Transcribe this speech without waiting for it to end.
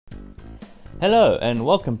Hello and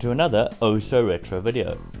welcome to another Oh So Retro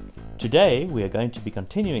video. Today we are going to be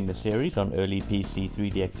continuing the series on early PC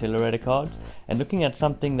 3D accelerator cards and looking at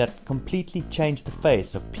something that completely changed the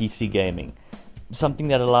face of PC gaming. Something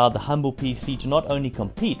that allowed the humble PC to not only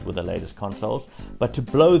compete with the latest consoles, but to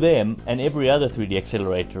blow them and every other 3D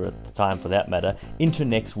accelerator at the time for that matter into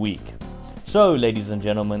next week. So ladies and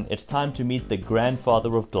gentlemen, it's time to meet the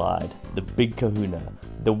grandfather of Glide, the big kahuna,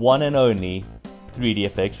 the one and only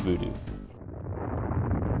 3DFX Voodoo.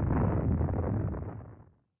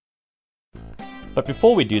 But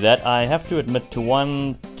before we do that, I have to admit to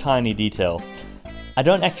one tiny detail. I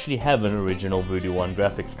don't actually have an original Voodoo 1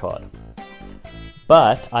 graphics card.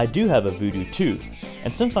 But I do have a Voodoo 2,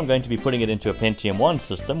 and since I'm going to be putting it into a Pentium 1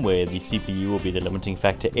 system where the CPU will be the limiting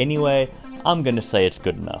factor anyway, I'm going to say it's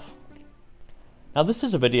good enough. Now this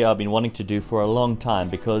is a video I've been wanting to do for a long time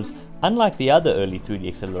because unlike the other early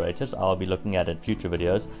 3D accelerators I'll be looking at in future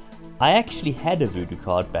videos, I actually had a Voodoo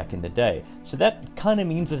card back in the day, so that kinda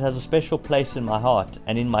means it has a special place in my heart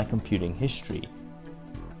and in my computing history.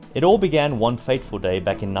 It all began one fateful day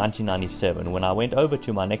back in 1997 when I went over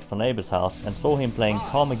to my next door neighbor's house and saw him playing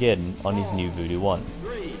Carmageddon on his new Voodoo 1.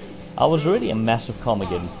 I was already a massive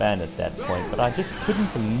Carmageddon fan at that point, but I just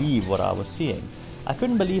couldn't believe what I was seeing. I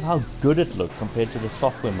couldn't believe how good it looked compared to the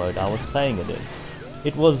software mode I was playing it in.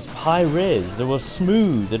 It was high res, it was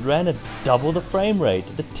smooth, it ran at double the frame rate,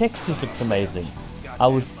 the textures looked amazing. I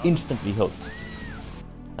was instantly hooked.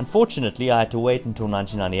 Unfortunately I had to wait until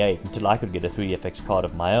 1998 until I could get a 3DFX card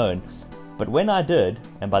of my own, but when I did,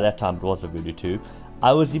 and by that time it was a Voodoo 2,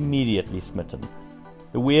 I was immediately smitten.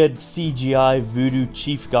 The weird CGI Voodoo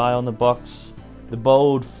chief guy on the box, the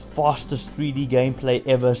bold fastest 3D gameplay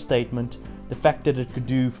ever statement, the fact that it could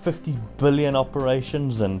do 50 billion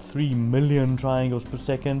operations and 3 million triangles per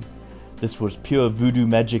second. This was pure voodoo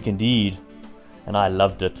magic indeed. And I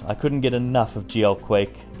loved it. I couldn't get enough of GL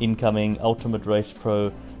Quake, Incoming, Ultimate Race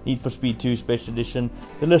Pro, Need for Speed 2 Special Edition.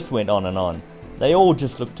 The list went on and on. They all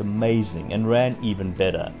just looked amazing and ran even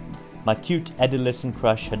better. My cute adolescent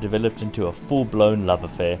crush had developed into a full-blown love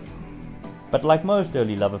affair. But like most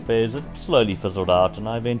early love affairs, it slowly fizzled out and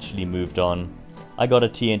I eventually moved on. I got a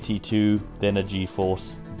TNT2, then a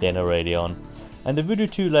GeForce, then a Radeon, and the Voodoo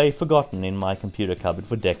 2 lay forgotten in my computer cupboard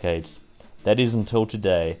for decades. That is until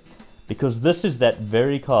today, because this is that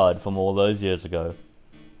very card from all those years ago.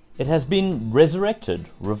 It has been resurrected,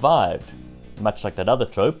 revived, much like that other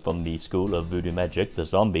trope from the school of voodoo magic, the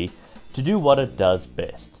zombie, to do what it does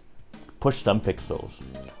best. Push some pixels,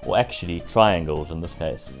 or actually triangles in this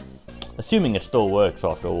case. Assuming it still works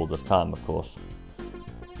after all this time, of course.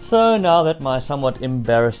 So now that my somewhat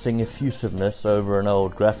embarrassing effusiveness over an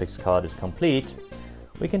old graphics card is complete,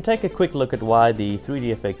 we can take a quick look at why the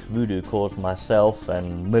 3DFX Voodoo caused myself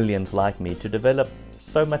and millions like me to develop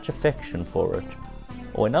so much affection for it.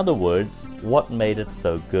 Or in other words, what made it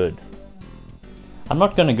so good. I'm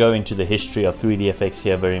not going to go into the history of 3DFX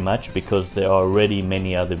here very much because there are already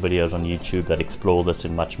many other videos on YouTube that explore this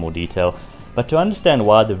in much more detail, but to understand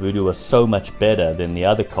why the Voodoo was so much better than the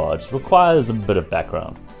other cards requires a bit of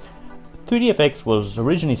background. 3DFX was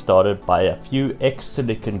originally started by a few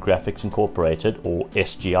ex-Silicon Graphics Incorporated, or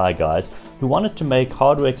SGI guys, who wanted to make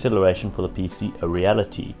hardware acceleration for the PC a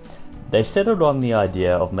reality. They settled on the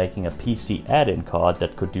idea of making a PC add-in card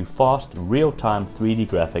that could do fast, real-time 3D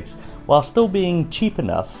graphics while still being cheap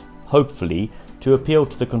enough, hopefully, to appeal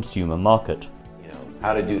to the consumer market. You know,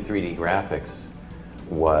 how to do 3D graphics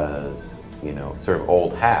was, sort of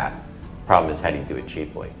old hat. Problem is, how do you do it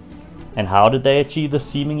cheaply? And how did they achieve the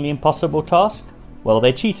seemingly impossible task? Well,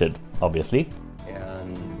 they cheated, obviously.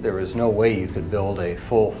 And there was no way you could build a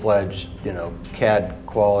full-fledged, CAD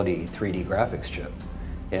quality 3D graphics chip.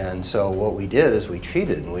 And so what we did is we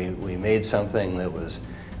cheated and we made something that was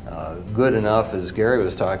good enough, as Gary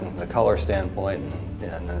was talking, from the color standpoint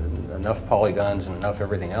and enough polygons and enough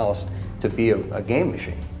everything else to be a game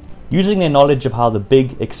machine. Using their knowledge of how the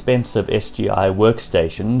big, expensive SGI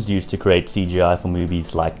workstations used to create CGI for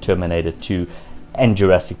movies like Terminator 2 and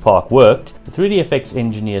Jurassic Park worked, the 3DFX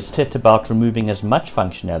engineers set about removing as much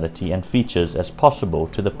functionality and features as possible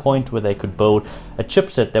to the point where they could build a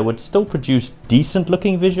chipset that would still produce decent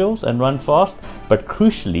looking visuals and run fast, but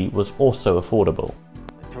crucially was also affordable.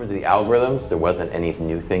 In terms of the algorithms, there wasn't any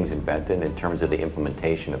new things invented. In terms of the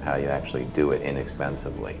implementation of how you actually do it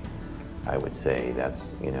inexpensively, I would say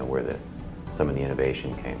that's where some of the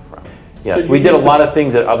innovation came from. Yes, we did a lot of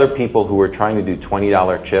things that other people who were trying to do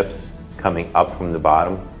 $20 chips coming up from the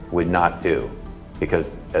bottom would not do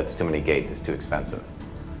because that's too many gates, it's too expensive.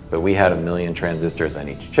 But we had 1 million transistors on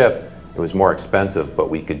each chip. It was more expensive,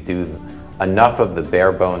 but we could do enough of the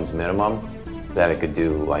bare bones minimum that it could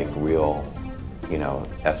do like real you know,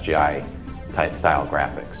 SGI type style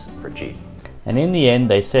graphics for Jeep. And in the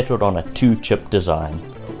end, they settled on a 2-chip design.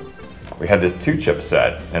 We had this 2-chip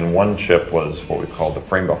set, and one chip was what we called the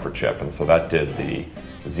frame buffer chip, and so that did the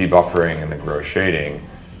Z buffering and the grow shading.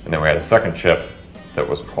 And then we had a second chip that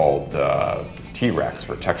was called T-Rex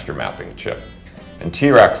for texture mapping chip. And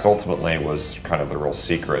T-Rex ultimately was kind of the real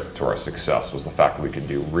secret to our success, was the fact that we could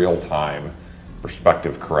do real-time,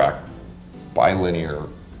 perspective correct, bilinear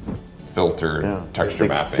filtered texture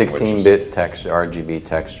mapping. 16-bit texture, RGB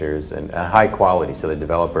textures, and high quality, so the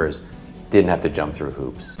developers didn't have to jump through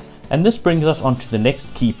hoops. And this brings us on to the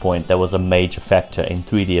next key point that was a major factor in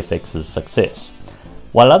 3DFX's success.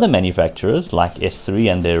 While other manufacturers like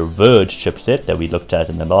S3 and their Verge chipset that we looked at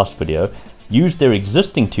in the last video used their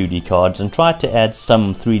existing 2D cards and tried to add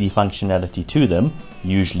some 3D functionality to them,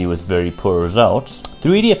 usually with very poor results,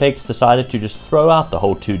 3DFX decided to just throw out the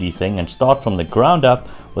whole 2D thing and start from the ground up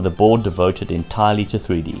with a board devoted entirely to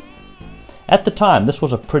 3D. At the time, this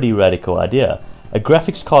was a pretty radical idea. A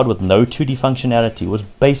graphics card with no 2D functionality was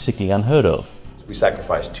basically unheard of. We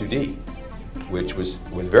sacrificed 2D, which was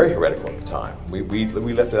very heretical at the time. We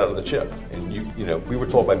left it out of the chip, and you know, we were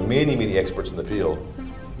told by many experts in the field,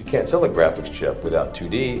 you can't sell a graphics chip without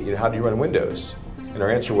 2D. You know, how do you run Windows? And our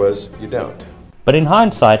answer was, you don't. But in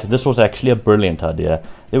hindsight, this was actually a brilliant idea.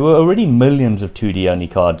 There were already millions of 2D only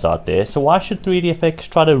cards out there, so why should 3DFX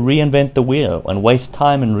try to reinvent the wheel and waste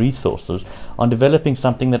time and resources on developing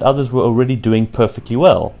something that others were already doing perfectly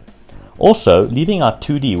well? Also, leaving out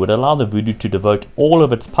 2D would allow the Voodoo to devote all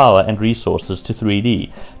of its power and resources to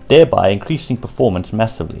 3D, thereby increasing performance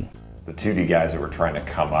massively. The 2D guys that were trying to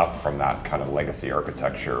come up from that kind of legacy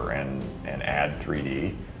architecture and add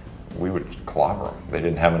 3D, we would clobber them. They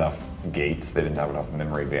didn't have enough gates, they didn't have enough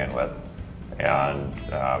memory bandwidth, and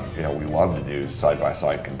you know, we loved to do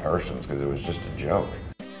side-by-side comparisons because it was just a joke.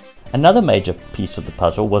 Another major piece of the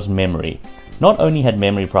puzzle was memory. Not only had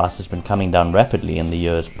memory prices been coming down rapidly in the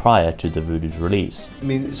years prior to the Voodoo's release. I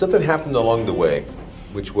mean, something happened along the way,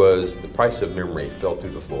 which was the price of memory fell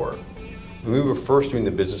through the floor. When we were first doing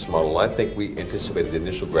the business model, I think we anticipated the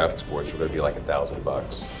initial graphics boards were going to be like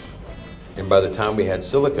 $1,000. And by the time we had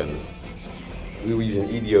silicon, we were using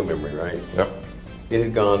EDO memory, right? Yep. It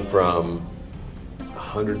had gone from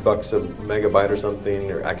 $100 a megabyte or something,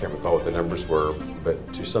 or I can't recall what the numbers were,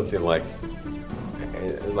 but to something like,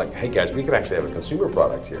 hey guys, we could actually have a consumer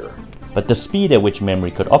product here. But the speed at which memory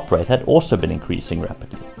could operate had also been increasing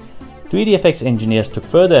rapidly. 3DFX engineers took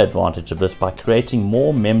further advantage of this by creating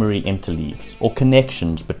more memory interleaves, or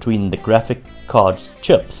connections between the graphic card's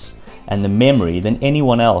chips and the memory than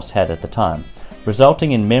anyone else had at the time,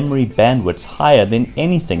 resulting in memory bandwidths higher than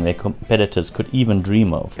anything their competitors could even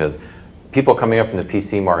dream of. Because people coming up from the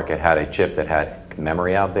PC market had a chip that had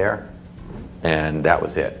memory out there, and that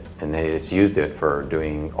was it. And they just used it for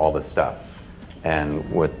doing all this stuff. And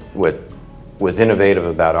what was innovative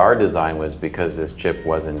about our design was because this chip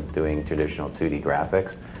wasn't doing traditional 2D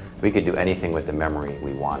graphics, we could do anything with the memory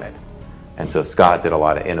we wanted. And so Scott did a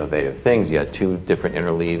lot of innovative things. You had 2 different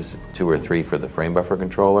interleaves, 2 or 3 for the frame buffer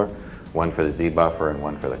controller, 1 for the Z buffer and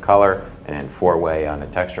 1 for the color, and then 4-way on the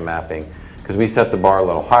texture mapping. Because we set the bar a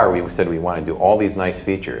little higher, we said we want to do all these nice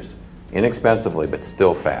features, inexpensively but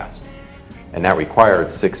still fast. And that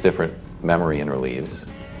required 6 different memory interleaves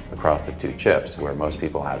across the 2 chips, where most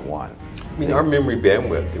people had 1. I mean, our memory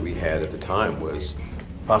bandwidth that we had at the time was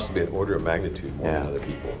possibly an order of magnitude more than other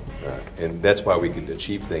people. And that's why we could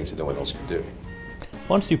achieve things that no one else could do.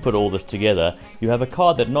 Once you put all this together, you have a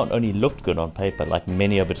card that not only looked good on paper like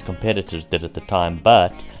many of its competitors did at the time,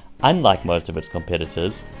 but, unlike most of its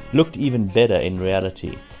competitors, looked even better in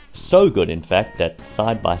reality. So good, in fact, that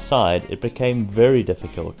side by side, it became very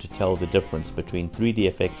difficult to tell the difference between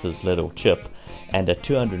 3DFX's little chip and a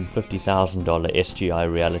 $250,000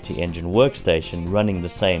 SGI Reality Engine workstation running the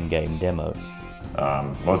same game demo.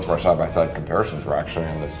 Most of our side-by-side comparisons were actually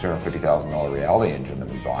on this $250,000 Reality Engine that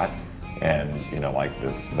we bought. And, you know, like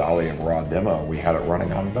this Valley of Raw demo, we had it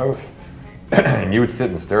running on both. And you would sit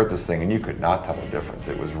and stare at this thing and you could not tell the difference.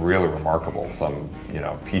 It was really remarkable. Some, you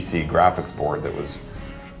know, PC graphics board that was,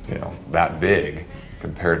 you know, that big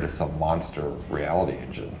compared to some monster Reality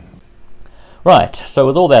Engine. Right, so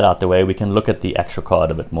with all that out the way, we can look at the actual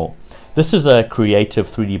card a bit more. This is a creative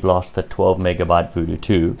 3D Blaster 12 megabyte Voodoo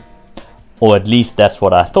 2, or at least that's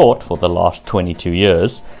what I thought for the last 22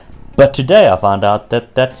 years, but today I found out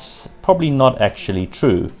that that's probably not actually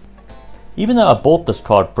true. Even though I bought this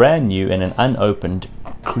card brand new in an unopened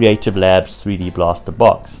Creative Labs 3D Blaster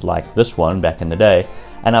box, like this one back in the day,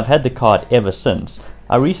 and I've had the card ever since,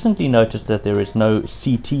 I recently noticed that there is no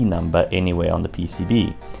CT number anywhere on the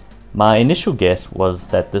PCB. My initial guess was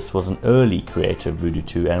that this was an early creative Voodoo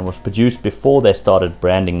 2 and was produced before they started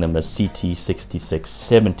branding them as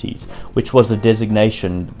CT6670s, which was a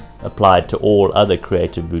designation applied to all other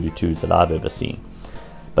creative Voodoo 2s that I've ever seen.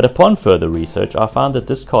 But upon further research, I found that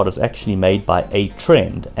this card was actually made by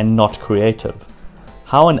A-Trend and not Creative.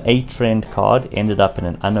 How an A-Trend card ended up in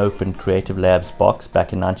an unopened Creative Labs box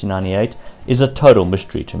back in 1998 is a total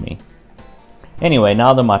mystery to me. Anyway,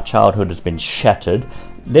 now that my childhood has been shattered,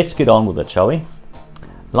 let's get on with it, shall we?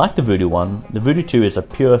 Like the Voodoo 1, the Voodoo 2 is a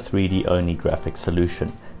pure 3D only graphics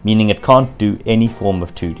solution, meaning it can't do any form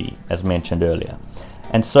of 2D, as mentioned earlier.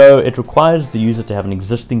 And so it requires the user to have an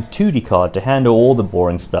existing 2D card to handle all the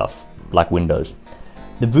boring stuff, like Windows.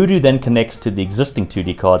 The Voodoo then connects to the existing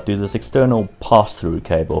 2D card through this external pass-through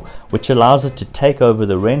cable, which allows it to take over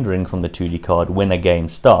the rendering from the 2D card when a game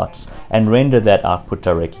starts, and render that output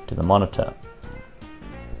directly to the monitor.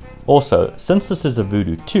 Also, since this is a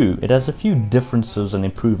Voodoo 2, it has a few differences and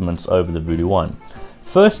improvements over the Voodoo 1.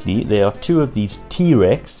 Firstly, there are two of these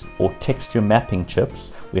T-Rex, or texture mapping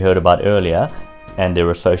chips, we heard about earlier, and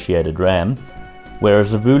their associated RAM,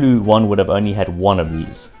 whereas the Voodoo 1 would have only had one of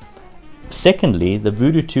these. Secondly, the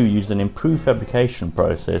Voodoo 2 used an improved fabrication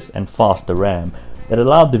process and faster RAM that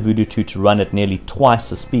allowed the Voodoo 2 to run at nearly twice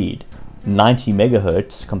the speed, 90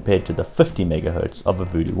 MHz compared to the 50 MHz of a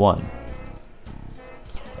Voodoo 1.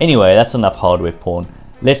 Anyway, that's enough hardware porn.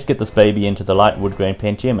 Let's get this baby into the light wood grain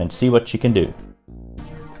Pentium and see what she can do.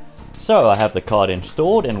 So I have the card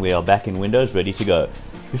installed and we are back in Windows ready to go.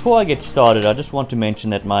 Before I get started, I just want to mention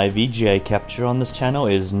that my VGA capture on this channel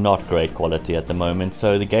is not great quality at the moment,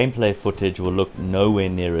 so the gameplay footage will look nowhere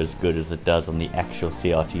near as good as it does on the actual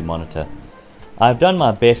CRT monitor. I've done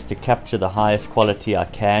my best to capture the highest quality I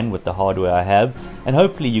can with the hardware I have, and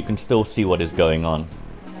hopefully you can still see what is going on.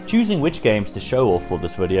 Choosing which games to show off for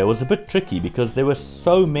this video was a bit tricky because there were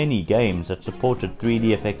so many games that supported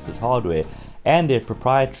 3DFX's hardware and their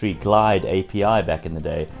proprietary Glide API back in the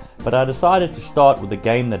day, but I decided to start with a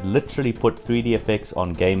game that literally put 3DFX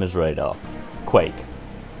on gamers' radar: Quake.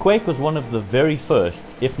 Quake was one of the very first,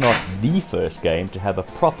 if not the first game to have a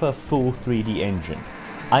proper full 3D engine,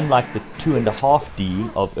 unlike the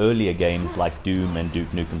 2.5D of earlier games like Doom and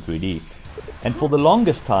Duke Nukem 3D. And for the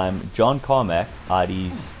longest time, John Carmack,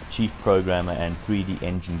 ID's chief programmer and 3D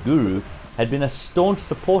engine guru, had been a staunch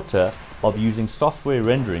supporter of using software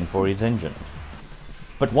rendering for his engines.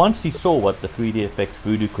 But once he saw what the 3DFX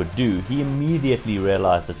Voodoo could do, he immediately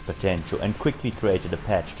realized its potential and quickly created a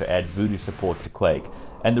patch to add Voodoo support to Quake,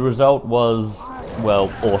 and the result was,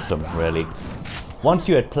 well, awesome, really. Once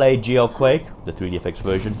you had played GL Quake, the 3DFX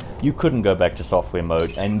version, you couldn't go back to software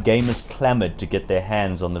mode, and gamers clamored to get their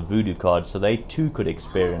hands on the Voodoo card so they too could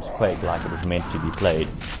experience Quake like it was meant to be played.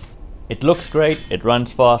 It looks great, it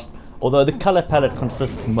runs fast, although the color palette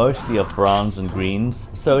consists mostly of browns and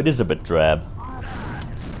greens, so it is a bit drab.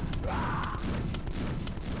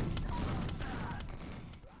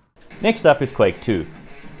 Next up is Quake 2.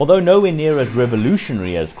 Although nowhere near as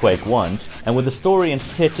revolutionary as Quake 1, and with a story and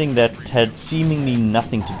setting that had seemingly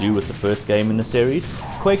nothing to do with the first game in the series,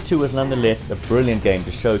 Quake 2 was nonetheless a brilliant game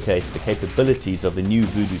to showcase the capabilities of the new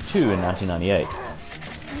Voodoo 2 in 1998.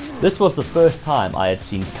 This was the first time I had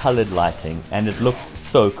seen colored lighting, and it looked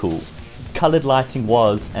so cool. Colored lighting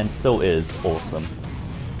was, and still is, awesome.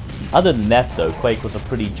 Other than that though, Quake was a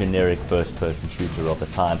pretty generic first-person shooter of the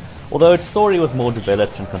time, although its story was more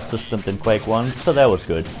developed and consistent than Quake 1, so that was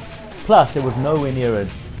good. Plus, it was nowhere near as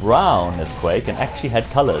brown as Quake and actually had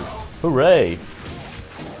colors. Hooray!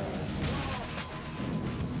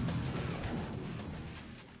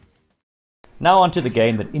 Now onto the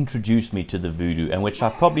game that introduced me to the Voodoo and which I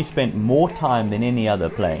probably spent more time than any other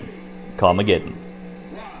playing: Carmageddon.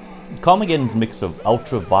 Carmageddon's mix of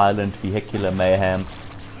ultra-violent vehicular mayhem,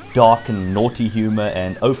 dark and naughty humor,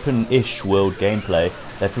 and open-ish world gameplay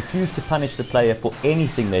that refused to punish the player for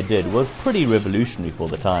anything they did was pretty revolutionary for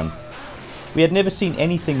the time. We had never seen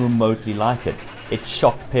anything remotely like it. It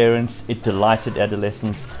shocked parents, it delighted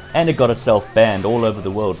adolescents, and it got itself banned all over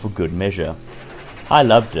the world for good measure. I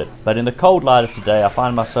loved it, but in the cold light of today I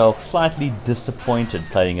find myself slightly disappointed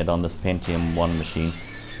playing it on this Pentium 1 machine.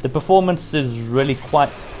 The performance is really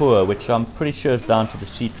quite poor, which I'm pretty sure is down to the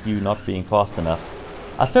CPU not being fast enough.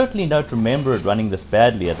 I certainly don't remember it running this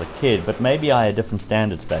badly as a kid, but maybe I had different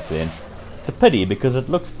standards back then. It's a pity because it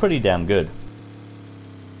looks pretty damn good.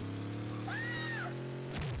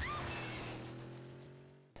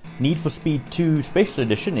 Need for Speed 2 Special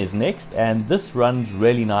Edition is next, and this runs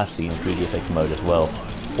really nicely in 3DFX mode as well,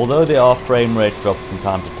 although there are frame rate drops from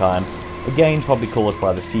time to time, again probably caused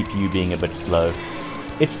by the CPU being a bit slow.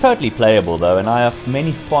 It's totally playable though, and I have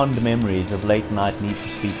many fond memories of late night Need for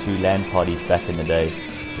Speed 2 LAN parties back in the day.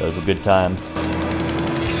 Those were good times.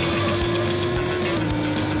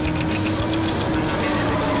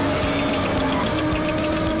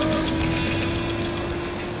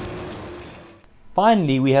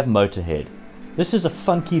 Finally, we have Motorhead. This is a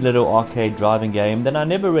funky little arcade driving game that I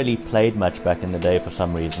never really played much back in the day for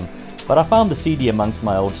some reason, but I found the CD amongst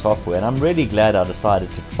my old software and I'm really glad I decided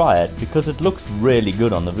to try it because it looks really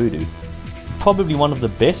good on the Voodoo. Probably one of the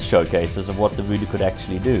best showcases of what the Voodoo could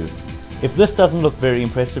actually do. If this doesn't look very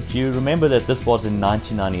impressive to you, remember that this was in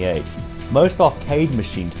 1998. Most arcade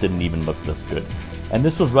machines didn't even look this good, and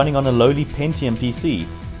this was running on a lowly Pentium PC.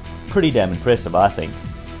 Pretty damn impressive, I think.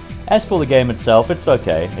 As for the game itself, it's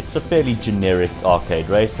okay. It's a fairly generic arcade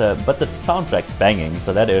racer, but the soundtrack's banging,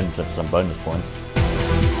 so that earns it some bonus points.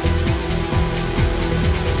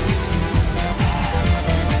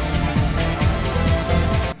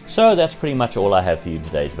 So that's pretty much all I have for you in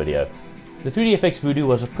today's video. The 3DFX Voodoo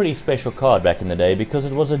was a pretty special card back in the day because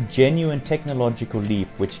it was a genuine technological leap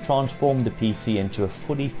which transformed the PC into a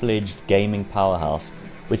fully fledged gaming powerhouse,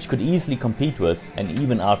 which could easily compete with and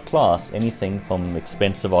even outclass anything from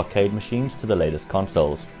expensive arcade machines to the latest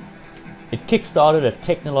consoles. It kickstarted a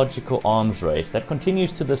technological arms race that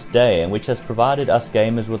continues to this day and which has provided us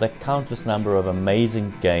gamers with a countless number of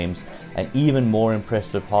amazing games and even more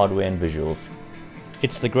impressive hardware and visuals.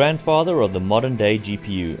 It's the grandfather of the modern day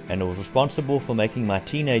GPU, and it was responsible for making my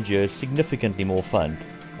teenage years significantly more fun,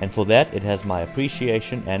 and for that it has my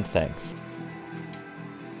appreciation and thanks.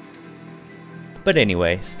 But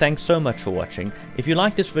anyway, thanks so much for watching. If you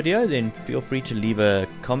like this video, then feel free to leave a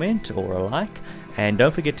comment or a like, and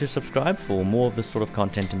don't forget to subscribe for more of this sort of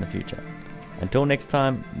content in the future. Until next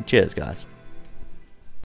time, cheers guys.